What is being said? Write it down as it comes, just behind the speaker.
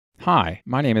Hi,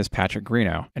 my name is Patrick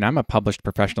Greenough, and I'm a published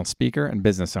professional speaker and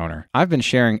business owner. I've been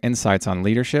sharing insights on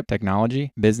leadership,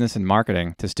 technology, business, and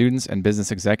marketing to students and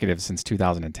business executives since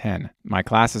 2010. My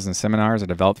classes and seminars are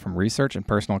developed from research and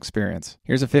personal experience.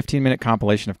 Here's a 15-minute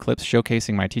compilation of clips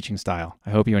showcasing my teaching style. I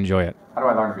hope you enjoy it. How do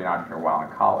I learn to be an entrepreneur while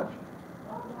in college?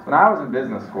 So when I was in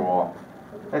business school,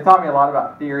 they taught me a lot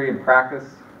about theory and practice.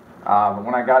 But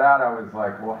when I got out, I was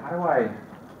like, well, how do I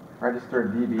register a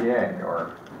DBA?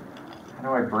 Or how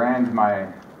do I brand my,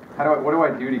 what do I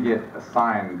do to get a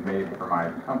sign made for my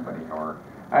company? Or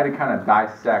I had to kind of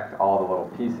dissect all the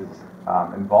little pieces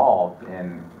involved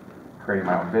in creating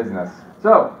my own business.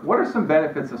 So what are some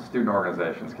benefits of student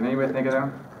organizations? Can anybody think of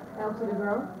them? Helps with the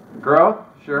growth. Growth,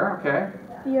 sure, okay.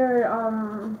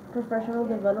 Your professional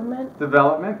development.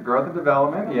 Development, growth and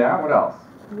development, yeah, what else?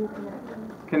 New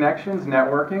connections. Connections,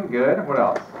 networking, good. What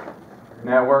else?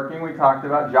 Networking, we talked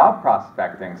about job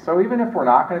prospecting. So even if we're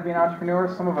not going to be an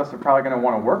entrepreneur, some of us are probably going to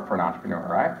want to work for an entrepreneur,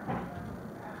 right?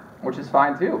 Which is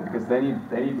fine too, because they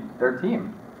need their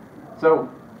team. So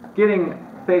getting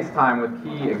face time with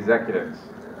key executives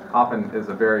often is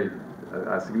a very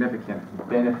significant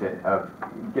benefit of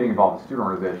getting involved in a student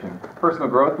organization. Personal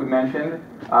growth, we mentioned.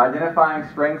 Identifying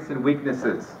strengths and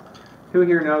weaknesses. Who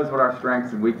here knows what our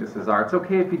strengths and weaknesses are? It's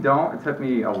okay if you don't. It took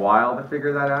me a while to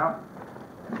figure that out.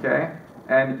 Okay?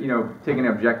 And, taking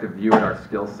an objective view at our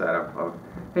skill set of,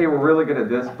 hey, we're really good at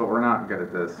this, but we're not good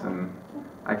at this. And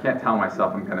I can't tell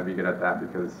myself I'm going to be good at that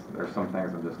because there's some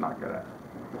things I'm just not good at.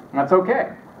 And that's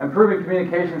okay. Improving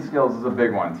communication skills is a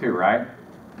big one too, right?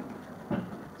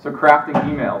 So crafting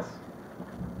emails.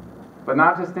 But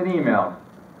not just an email.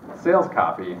 Sales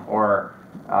copy or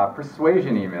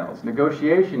persuasion emails,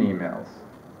 negotiation emails.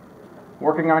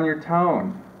 Working on your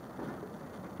tone.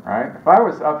 Right? If I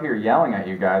was up here yelling at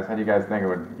you guys, how do you guys think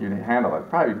you'd handle it?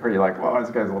 Probably pretty like, well,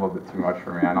 this guy's a little bit too much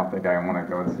for me. I don't think I want to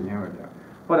go and see him again.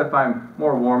 But if I'm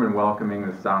more warm and welcoming,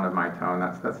 the sound of my tone,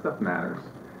 that stuff matters.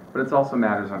 But it also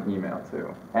matters on email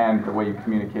too. And the way you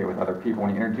communicate with other people,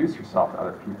 when you introduce yourself to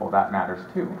other people, that matters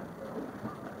too.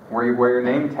 Where you wear your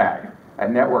name tag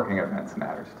at networking events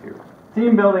matters too.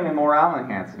 Team building and morale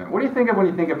enhancement. What do you think of when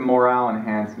you think of morale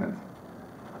enhancement?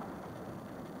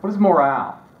 What is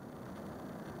morale?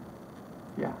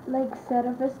 Yeah. Like set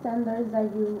of standards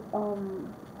that you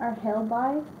are held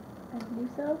by, I believe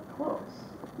so. Close.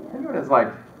 Yeah. Think of it as like,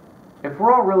 if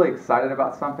we're all really excited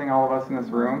about something, all of us in this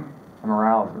room, the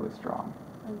morale is really strong.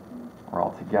 Mm-hmm. We're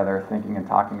all together thinking and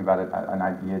talking about an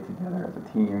idea together as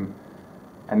a team,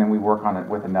 and then we work on it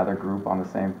with another group on the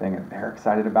same thing, and they're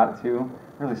excited about it too.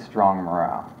 Really strong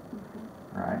morale,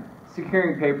 right?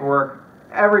 Securing paperwork.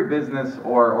 Every business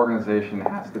or organization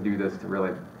has to do this to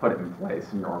really put it in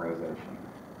place in your organization.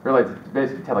 Really, to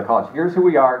basically tell the college, here's who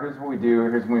we are, here's what we do,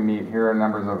 here's when we meet, here are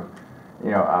numbers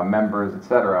of members,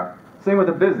 etc. Same with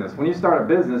a business. When you start a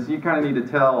business, you kind of need to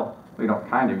tell, you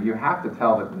have to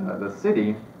tell the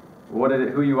city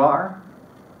who you are.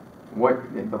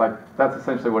 That's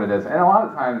essentially what it is. And a lot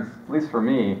of times, at least for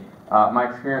me,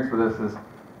 my experience with this is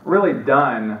really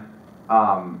done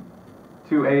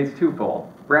it's twofold.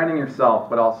 Branding yourself,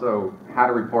 but also how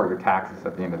to report your taxes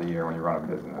at the end of the year when you run a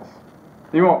business.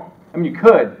 You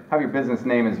could have your business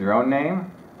name as your own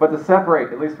name, but to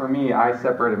separate, at least for me, I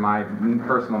separated my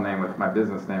personal name with my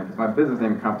business name because my business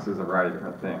name encompasses a variety of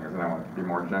different things, and I want it to be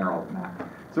more general than that.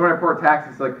 So when I report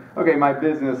taxes, it's like, okay, my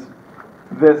business,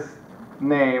 this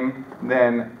name,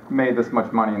 then made this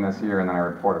much money in this year, and then I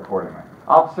report accordingly.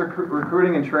 Officer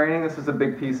recruiting and training, this is a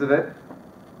big piece of it,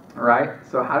 right?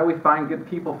 So how do we find good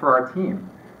people for our team?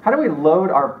 How do we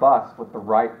load our bus with the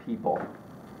right people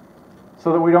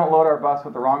so that we don't load our bus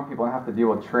with the wrong people and have to deal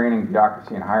with training,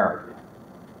 bureaucracy, and hierarchy?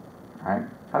 Right?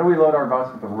 How do we load our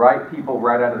bus with the right people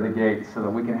right out of the gate so that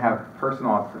we can have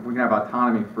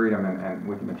autonomy, freedom, and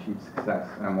we can achieve success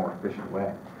in a more efficient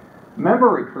way? Member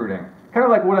recruiting, kind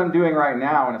of like what I'm doing right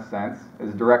now in a sense,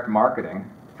 is direct marketing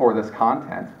for this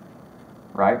content.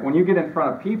 Right? When you get in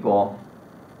front of people,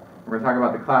 we're going to talk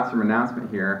about the classroom announcement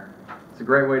here. It's a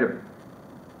great way to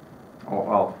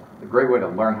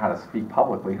learn how to speak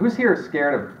publicly. Who's here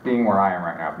scared of being where I am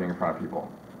right now, being in front of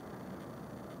people?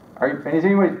 Is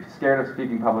anybody scared of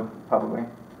speaking publicly?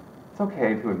 It's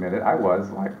okay to admit it. I was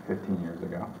like 15 years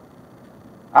ago.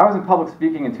 I was in public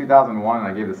speaking in 2001, and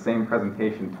I gave the same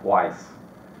presentation twice.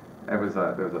 There was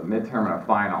a midterm and a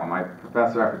final. And my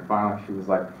professor after the final, she was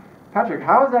like, Patrick,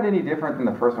 how is that any different than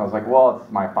the first one? I was like, well,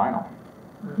 it's my final.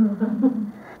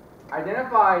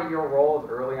 Identify your role as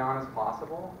early on as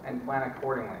possible and plan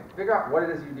accordingly. Figure out what it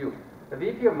is you do. The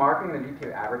VP of marketing and the VP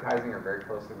of advertising are very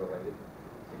closely related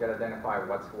got to identify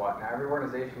what's what. Now, every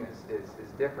organization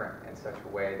is different in such a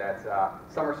way that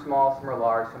some are small, some are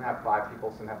large, some have 5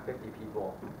 people, some have 50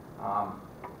 people.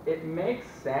 It makes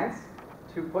sense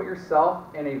to put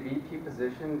yourself in a VP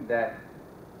position that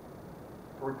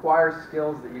requires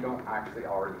skills that you don't actually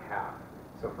already have.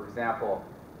 So for example,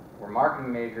 we're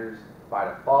marketing majors. By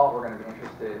default, we're going to be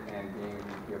interested in being a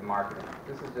VP of marketing.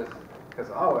 This is just because,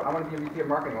 oh, I want to be a VP of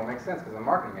marketing. Well, it makes sense because I'm a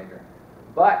marketing major.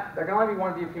 But there can only be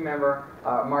one VP member,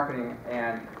 marketing,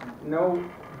 and no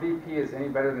VP is any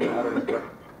better than the others. But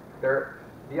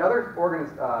the other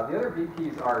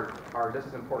VPs are just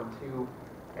as important too.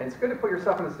 And it's good to put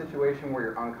yourself in a situation where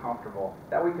you're uncomfortable.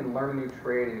 That way you can learn a new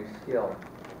trade, a new skill.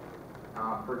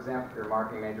 For example, if you're a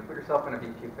marketing major, put yourself in a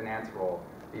VP of finance role,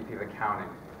 VP of accounting,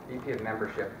 VP of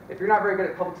membership. If you're not very good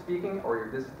at public speaking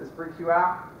or this freaks you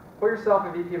out, put yourself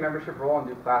in VP of membership role and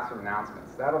do classroom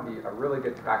announcements. That'll be a really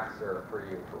good practicer for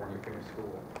you for when you finish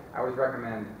school. I always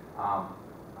recommend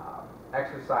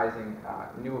exercising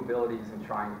new abilities and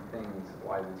trying things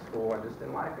while in school and just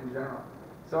in life in general.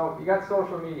 So you got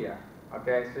social media,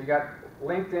 okay? So you got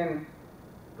LinkedIn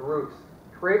groups.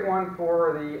 Create one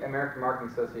for the American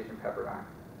Marketing Association Pepperdine.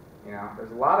 You know,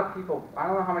 there's a lot of people, I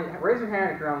don't know how many, raise your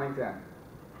hand if you're on LinkedIn.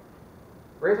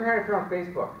 Raise your hand if you're on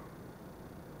Facebook.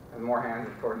 There's more hands,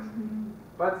 of course.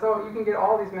 But so you can get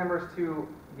all these members to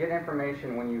get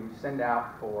information when you send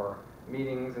out for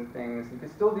meetings and things. You can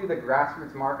still do the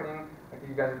grassroots marketing, like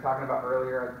you guys were talking about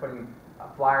earlier, like putting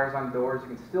flyers on doors.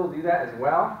 You can still do that as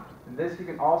well. This you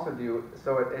can also do,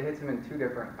 so it hits them in two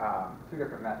different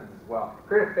methods as well.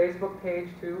 Create a Facebook page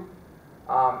too,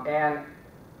 and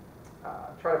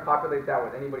try to populate that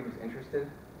with anybody who's interested,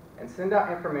 and send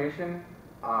out information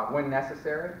when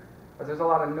necessary. Because there's a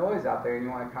lot of noise out there, and you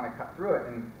want to kind of cut through it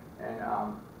and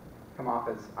come off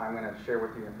as I'm going to share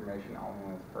with you information only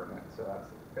when it's pertinent. So that's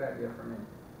a good idea for me.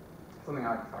 Something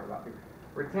I like to talk about too.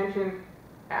 Retention,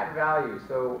 add value.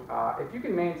 So if you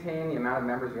can maintain the amount of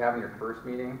members you have in your first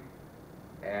meeting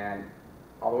and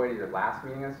all the way to your last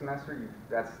meeting of the semester,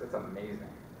 that's amazing.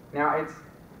 Now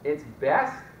it's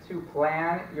best to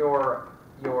plan your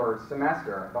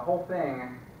semester, the whole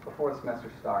thing, before the semester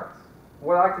starts.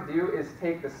 What I like to do is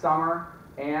take the summer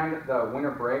and the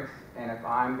winter breaks, and if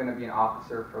I'm going to be an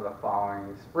officer for the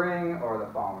following spring or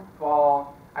the following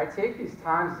fall, I take these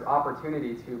times as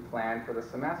opportunity to plan for the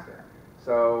semester.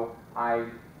 So I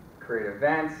create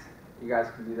events. You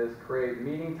guys can do this. Create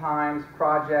meeting times,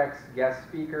 projects, guest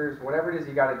speakers, whatever it is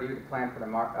you got to do to plan for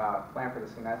the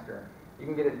semester. You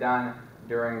can get it done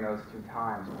during those 2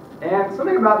 times. And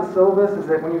something about the syllabus is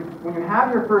that when you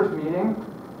have your first meeting,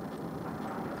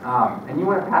 and you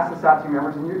want to pass this out to your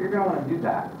members, and you're going to want to do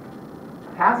that.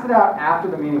 Pass it out after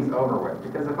the meeting's over with,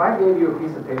 because if I gave you a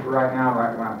piece of paper right now,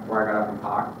 where I got up and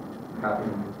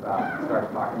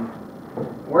started talking,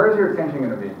 where's your attention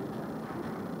going to be?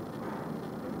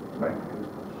 Right.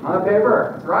 On the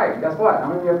paper. That's right. Guess what? I'm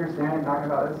going to be up here standing talking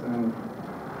about this, and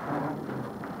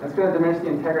it's going to diminish the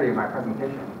integrity of my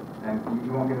presentation, and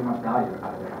you won't get as much value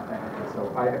out of it. So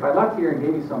if I left here and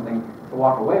gave you something to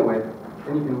walk away with,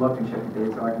 then you can look and check the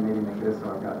dates. So I can maybe make this, so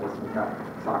I've got this, I've got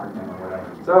a soccer team or whatever.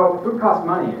 So food costs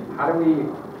money. How do we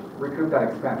recoup that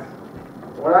expense?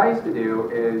 What I used to do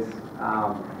is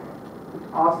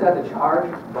offset the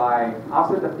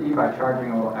fee by charging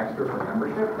a little extra for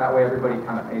membership. That way everybody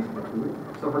kind of pays for the food.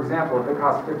 So for example, if it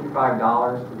costs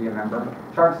 $55 to be a member,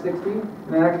 charge $60,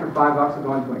 and then an extra $5 will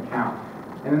go into an account.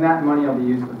 And then that money will be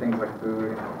used for things like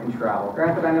food and travel.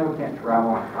 Granted, I know we can't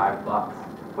travel on $5.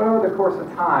 But over the course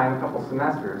of time, a couple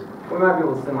semesters, we might be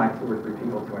able to send like 2 or 3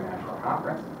 people to a national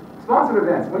conference. Sponsored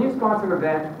events. When you sponsor an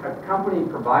event, a company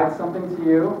provides something to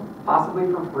you, possibly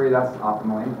for free. That's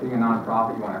optimally. Being a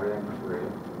nonprofit, you want everything for free.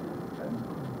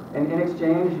 And in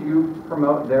exchange, you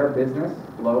promote their business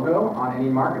logo on any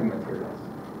marketing materials.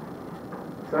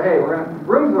 So hey,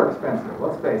 rooms are expensive.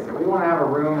 Let's face it. We want to have a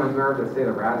room reserved at, say,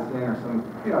 the Radisson or some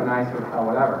nice hotel,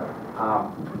 whatever.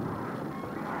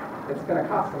 It's going to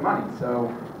cost some money. So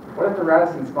what if the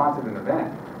Radisson sponsored an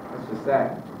event, let's just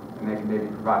say, and they can maybe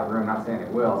provide a room, not saying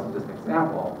they will, so just an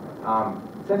example.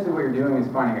 Essentially what you're doing is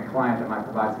finding a client that might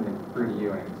provide something free to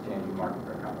you, and in exchange you market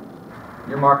their company.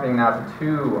 You're marketing now to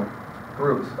 2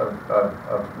 groups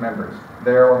of members,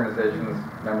 their organization's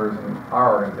members and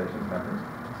our organization's members.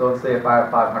 So let's say if I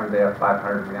have 500, they have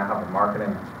 500, we now have a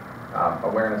marketing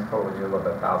awareness total yield of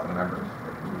 1,000 members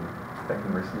that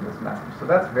can receive this message. So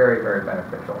that's very, very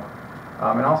beneficial.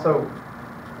 And also,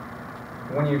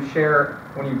 when you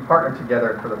partner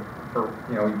together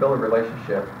you build a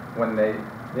relationship. When the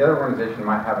other organization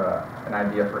might have an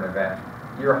idea for an event,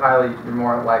 you're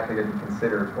more likely to be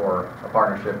considered for a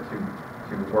partnership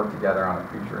to work together on a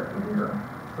future endeavor.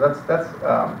 So So that's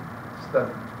just a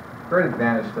great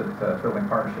advantage to building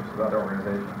partnerships with other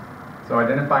organizations. So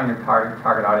identifying your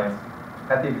target audience.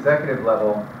 At the executive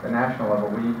level, the national level,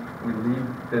 we leave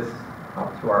this up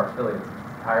to our affiliates.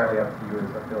 It's entirely up to you as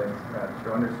affiliates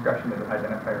to under discretion to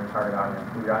identify your target audience.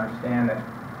 We understand that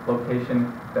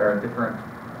location, there are different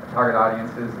target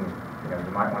audiences, and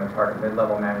you might want to target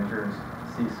mid-level managers,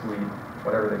 C-suite,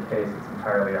 whatever the case. It's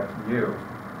entirely up to you.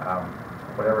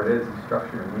 Whatever it is, you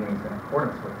structure your meetings in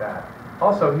accordance with that.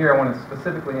 Also here, I want to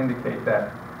specifically indicate that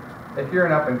if you're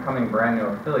an up-and-coming brand new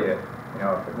affiliate,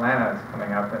 if Atlanta is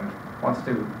coming up and wants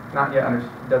to not yet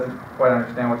doesn't quite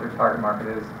understand what their target market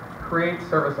is, create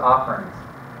service offerings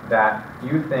that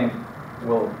you think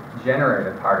will generate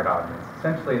a target audience.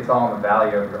 Essentially, it's all in the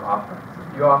value of your offerings.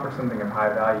 If you offer something of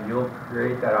high value, you'll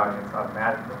create that audience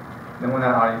automatically. And then when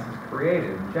that audience is created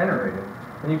and generated,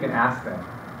 then you can ask them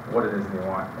what it is they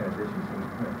want in addition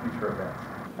to future events.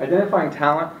 Identifying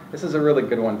talent, this is a really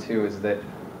good one too, is that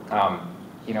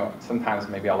sometimes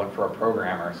maybe I'll look for a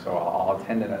programmer, so I'll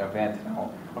attend an event and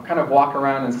I'll kind of walk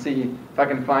around and see if I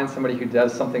can find somebody who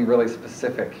does something really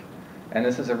specific. And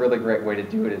this is a really great way to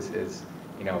do it is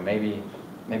maybe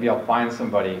I'll find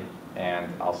somebody and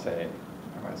I'll say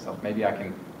to myself, maybe I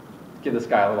can give this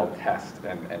guy a little test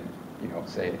and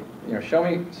say, show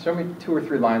me 2 or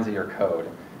 3 lines of your code.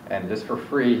 And just for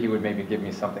free, he would maybe give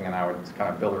me something, and I would just kind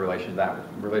of build a relationship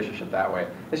that way.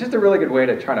 It's just a really good way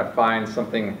to try to find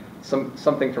something from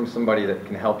somebody that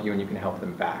can help you, and you can help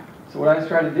them back. So what I just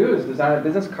try to do is design a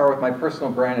business card with my personal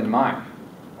brand in mind.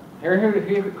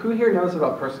 Who here knows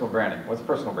about personal branding? What's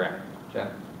personal branding, Jen?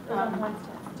 One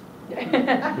test.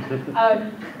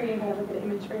 Creating kind of like an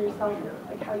image for yourself,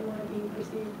 like how you want to be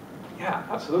perceived. Yeah,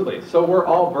 absolutely. So we're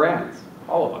all brands,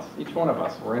 all of us, each one of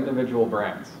us. We're individual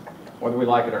brands. Whether we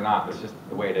like it or not, it's just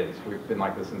the way it is. We've been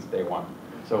like this since day one.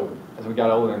 So as we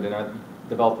got older and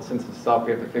developed a sense of self,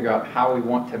 we have to figure out how we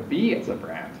want to be as a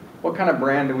brand. What kind of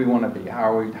brand do we want to be?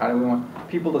 How do we want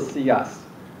people to see us?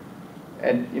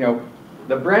 And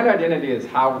the brand identity is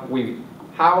how we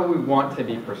want to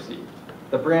be perceived.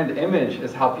 The brand image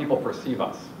is how people perceive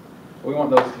us. We want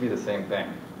those to be the same thing.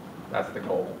 That's the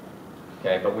goal.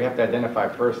 Okay, but we have to identify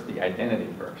first the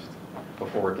identity first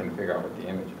before we can figure out what the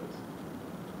image is.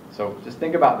 So just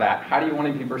think about that. How do you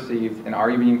want to be perceived, and are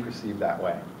you being perceived that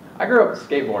way? I grew up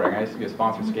skateboarding. I used to be a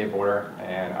sponsored skateboarder,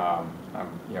 and I'm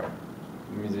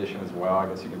a musician as well. I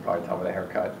guess you can probably tell by the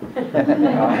haircut.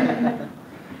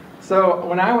 So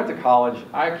when I went to college,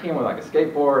 I came with like a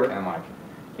skateboard, and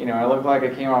I looked like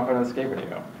I came off in a skate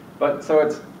video. But so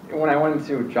when I went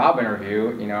into a job interview,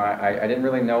 I didn't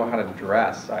really know how to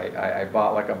dress. I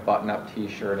bought like a button-up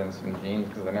T-shirt and some jeans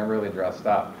because I never really dressed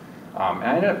up. And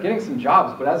I ended up getting some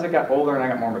jobs, but as I got older and I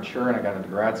got more mature and I got into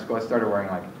grad school, I started wearing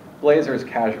like blazers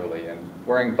casually and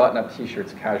wearing button-up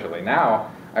T-shirts casually.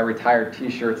 Now I retired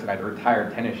T-shirts and I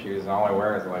retired tennis shoes, and all I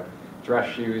wear is like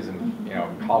dress shoes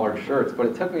and collared shirts. But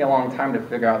it took me a long time to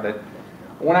figure out that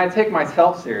when I take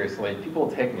myself seriously, people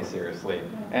will take me seriously,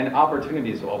 and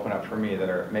opportunities will open up for me that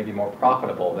are maybe more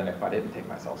profitable than if I didn't take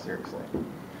myself seriously.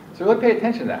 So really pay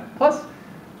attention to that. Plus,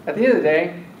 at the end of the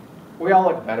day, we all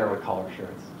look better with collared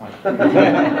shirts. You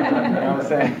know what I'm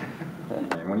saying?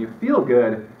 And when you feel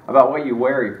good about what you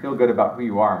wear, you feel good about who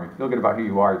you are. And when you feel good about who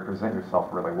you are, you present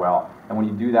yourself really well. And when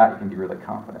you do that, you can be really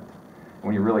confident. And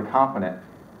when you're really confident,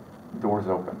 doors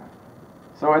open.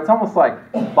 So it's almost like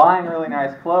buying really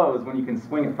nice clothes when you can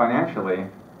swing it financially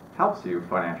helps you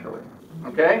financially.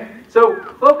 Okay? So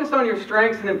focus on your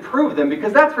strengths and improve them,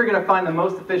 because that's where you're going to find the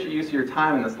most efficient use of your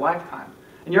time in this lifetime.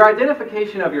 And your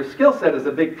identification of your skill set is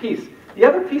a big piece. The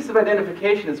other piece of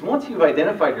identification is once you've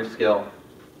identified your skill,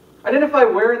 identify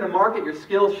where in the market your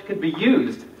skills could be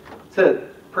used to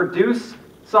produce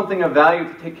something of value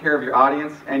to take care of your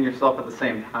audience and yourself at the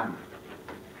same time.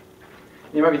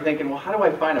 You might be thinking, well, how do I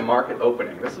find a market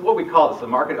opening? This is what we call this, a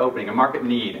market opening, a market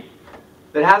need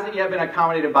that hasn't yet been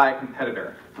accommodated by a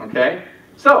competitor. Okay?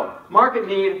 So, market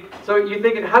need. So you're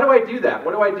thinking, how do I do that?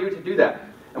 What do I do to do that?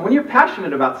 And when you're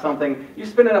passionate about something, you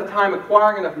spend enough time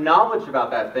acquiring enough knowledge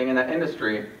about that thing in that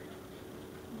industry,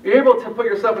 you're able to put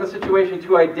yourself in a situation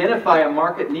to identify a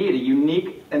market need, a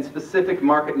unique and specific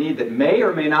market need that may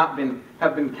or may not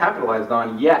have been capitalized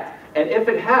on yet. And if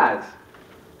it has,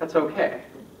 that's okay.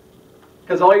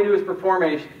 Because all you do is perform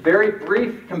a very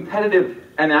brief competitive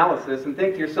analysis and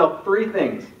think to yourself 3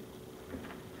 things.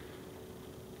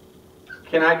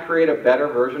 Can I create a better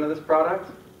version of this product?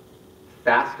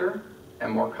 Faster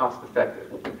and more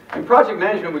cost-effective. In project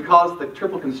management, we call this the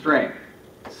triple constraint: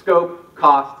 scope,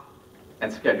 cost,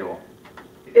 and schedule.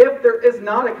 If there is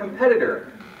not a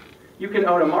competitor, you can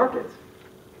own a market.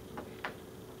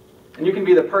 And you can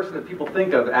be the person that people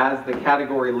think of as the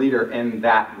category leader in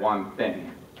that one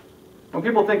thing. When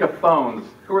people think of phones,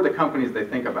 who are the companies they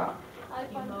think about?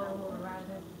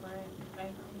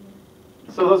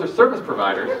 So those are service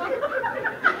providers.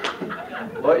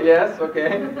 Well, yes,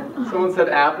 okay. Someone said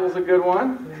Apple's a good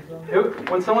one.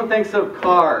 When someone thinks of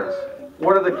cars,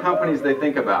 what are the companies they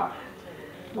think about?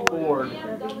 Ford.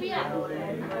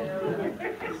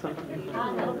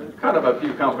 Kind of a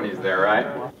few companies there,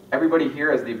 right? Everybody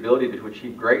here has the ability to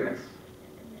achieve greatness.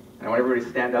 And I want everybody to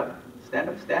stand up. Stand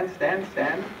up, stand, stand,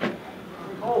 stand.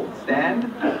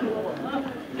 Stand.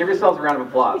 Give yourselves a round of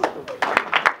applause.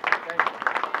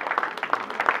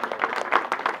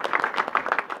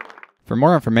 For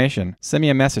more information, send me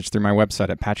a message through my website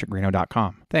at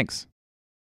patrickgreenough.com. Thanks.